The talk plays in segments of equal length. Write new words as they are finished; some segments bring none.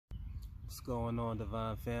What's going on,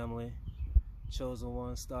 Divine Family? Chosen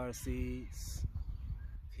One, Star Seeds,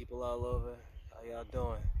 people all over. How y'all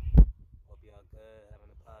doing? Hope y'all good, having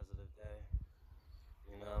a positive day.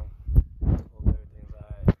 You know, hope everything's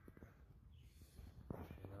alright.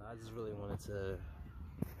 I just really wanted to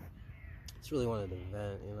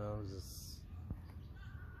vent.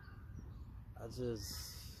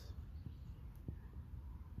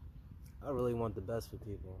 I really want the best for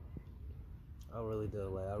people. I really do.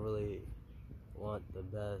 Like, I really want the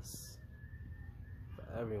best for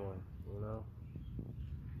everyone,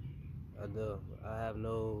 I do. I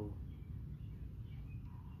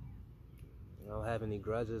don't have any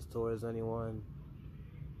grudges towards anyone,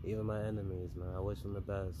 even my enemies, man. I wish them the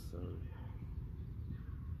best. And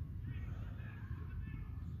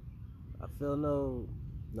I feel no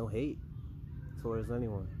hate towards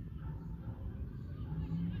anyone.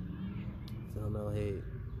 I feel no hate.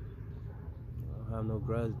 I don't have no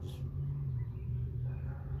grudge.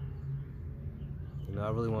 I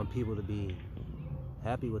really want people to be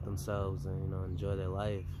happy with themselves and, enjoy their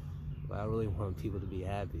life. But I really want people to be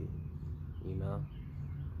happy, And,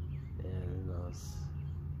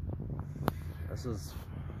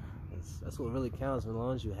 that's what really counts, as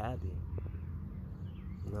long as you're happy.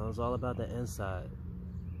 It's all about the inside.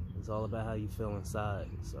 It's all about how you feel inside.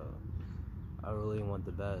 So I really want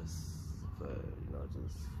the best for,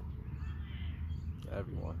 just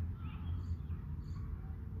everyone.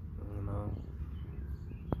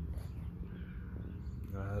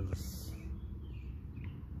 I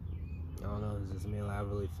don't know, it's just me. Like, I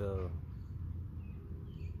really feel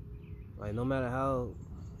like no matter how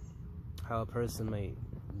a person may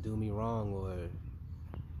do me wrong, or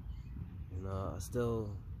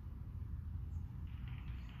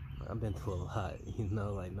I've been through a lot,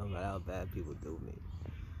 like no matter how bad people do me,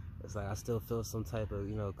 it's like I still feel some type of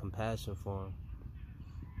compassion for them.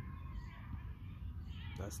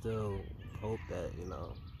 I still hope that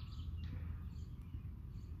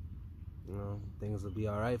things will be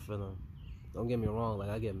alright for them. Don't get me wrong, like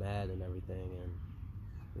I get mad and everything,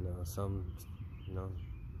 and some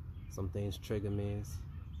things trigger me,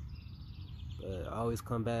 but I always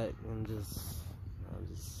come back and just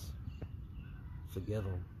forgive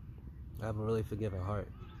them. I have a really forgiving heart.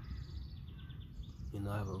 I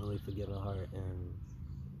have a really forgiving heart, and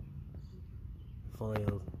if only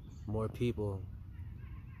more people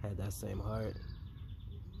had that same heart,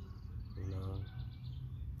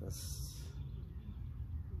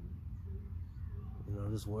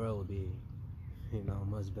 this world would be, a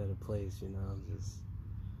much better place, just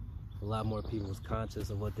a lot more people was conscious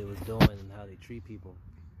of what they was doing and how they treat people,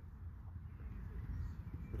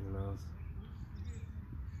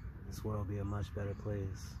 this world would be a much better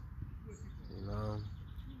place,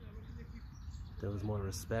 there was more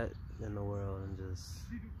respect in the world, and just,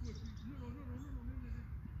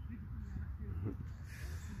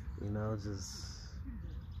 just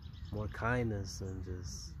more kindness, and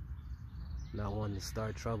just not wanting to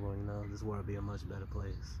start trouble, this world would be a much better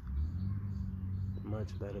place.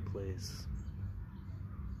 Much better place.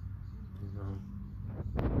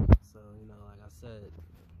 So, like I said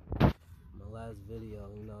in my last video,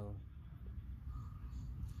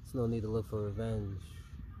 there's no need to look for revenge.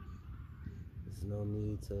 There's no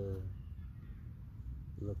need to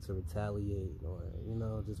look to retaliate, or,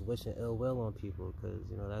 just wishing ill will on people, because,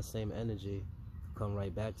 that same energy will come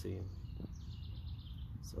right back to you.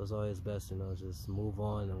 So it's always best, just move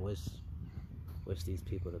on and wish these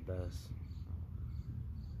people the best.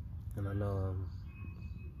 And I know,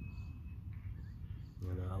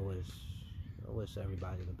 I wish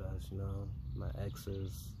everybody the best, my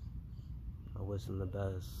exes, I wish them the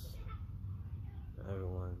best,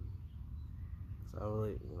 everyone.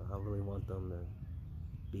 So I really want them to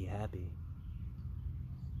be happy,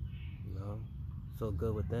 feel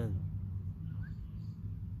good within.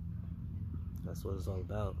 That's what it's all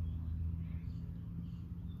about.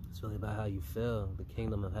 It's really about how you feel. The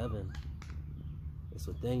kingdom of heaven, it's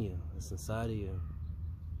within you. It's inside of you.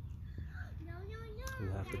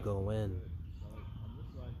 You have to go in.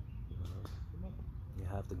 You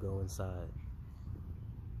have to go inside.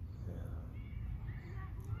 Yeah.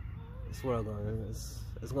 This world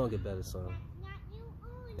it's gonna get better soon.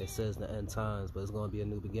 It says the end times, but it's gonna be a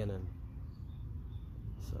new beginning.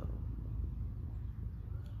 So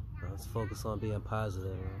let's focus on being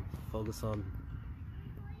positive. Focus on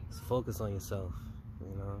yourself.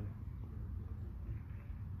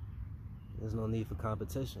 There's no need for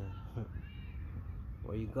competition.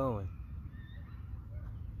 Where you going?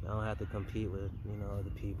 You don't have to compete with, other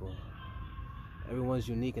people. Everyone's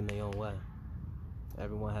unique in their own way.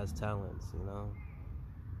 Everyone has talents,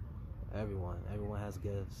 Everyone has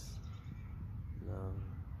gifts. You know,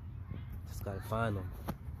 just gotta find them.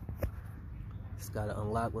 Just gotta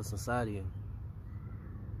unlock what's inside of you.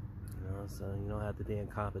 You know, so you don't have to be in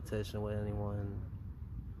competition with anyone.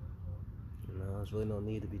 You know, there's really no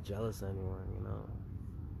need to be jealous of anyone, you know.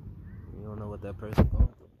 You don't know what that person's going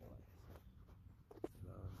through in their life. You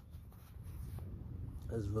know,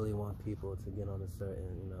 I just really want people to get on a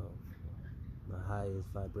certain, you know, the highest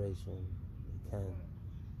vibration they can.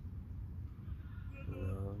 You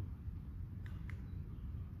know,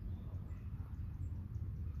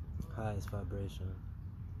 highest vibration.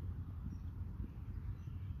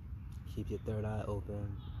 Keep your third eye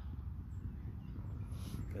open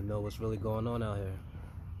and know what's really going on out here.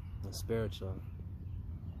 It's spiritual.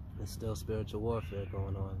 There's still spiritual warfare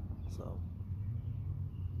going on. So,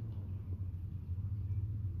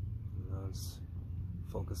 you know, just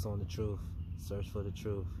focus on the truth. Search for the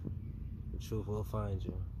truth. The truth will find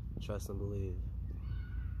you. Trust and believe.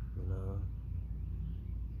 You know,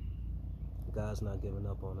 God's not giving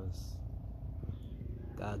up on us.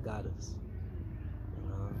 God got us. You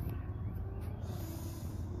know,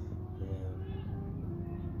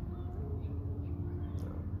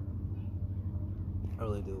 I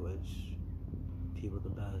really do wish people the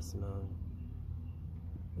best, you know.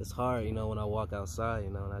 It's hard, you know, when I walk outside, you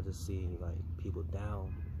know, and I just see, like, people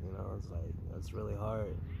down, you know. It's like, it's really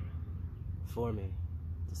hard for me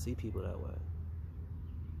to see people that way.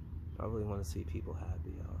 I really want to see people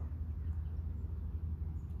happy, y'all.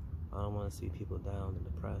 I don't want to see people down and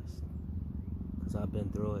depressed, because I've been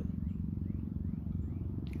through it.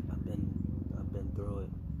 I've been through it.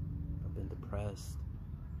 I've been depressed,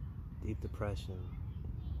 deep depression.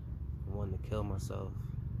 I wanted to kill myself.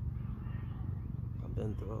 I've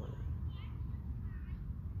been through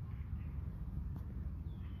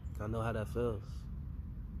it. I know how that feels.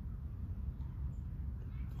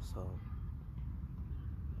 So,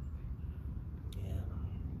 yeah.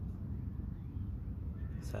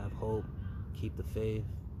 Just have hope. Keep the faith.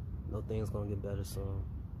 Know things gonna get better soon.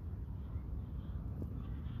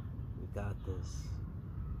 We got this.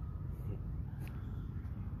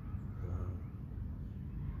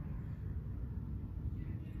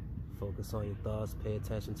 Focus on your thoughts. Pay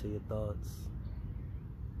attention to your thoughts.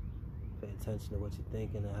 Pay attention to what you're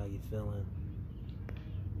thinking and how you're feeling.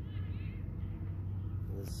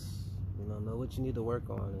 Just, you know what you need to work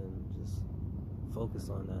on and just focus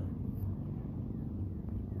on that.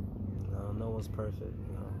 You know, no one's perfect,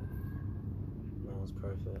 you know. No one's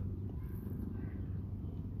perfect.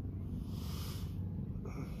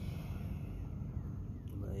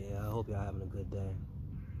 But yeah, I hope y'all having a good day.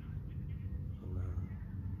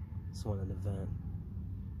 Just wanted to vent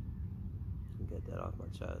and get that off my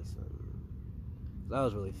chest. And I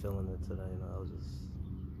was really feeling it today, you know. I was just,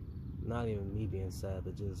 not even me being sad,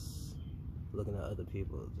 but just looking at other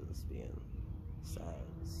people just being sad.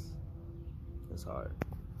 It's hard.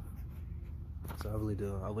 So I really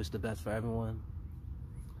do. I wish the best for everyone.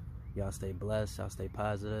 Y'all stay blessed, y'all stay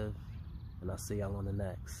positive, and I'll see y'all on the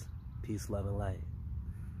next. Peace, love, and light.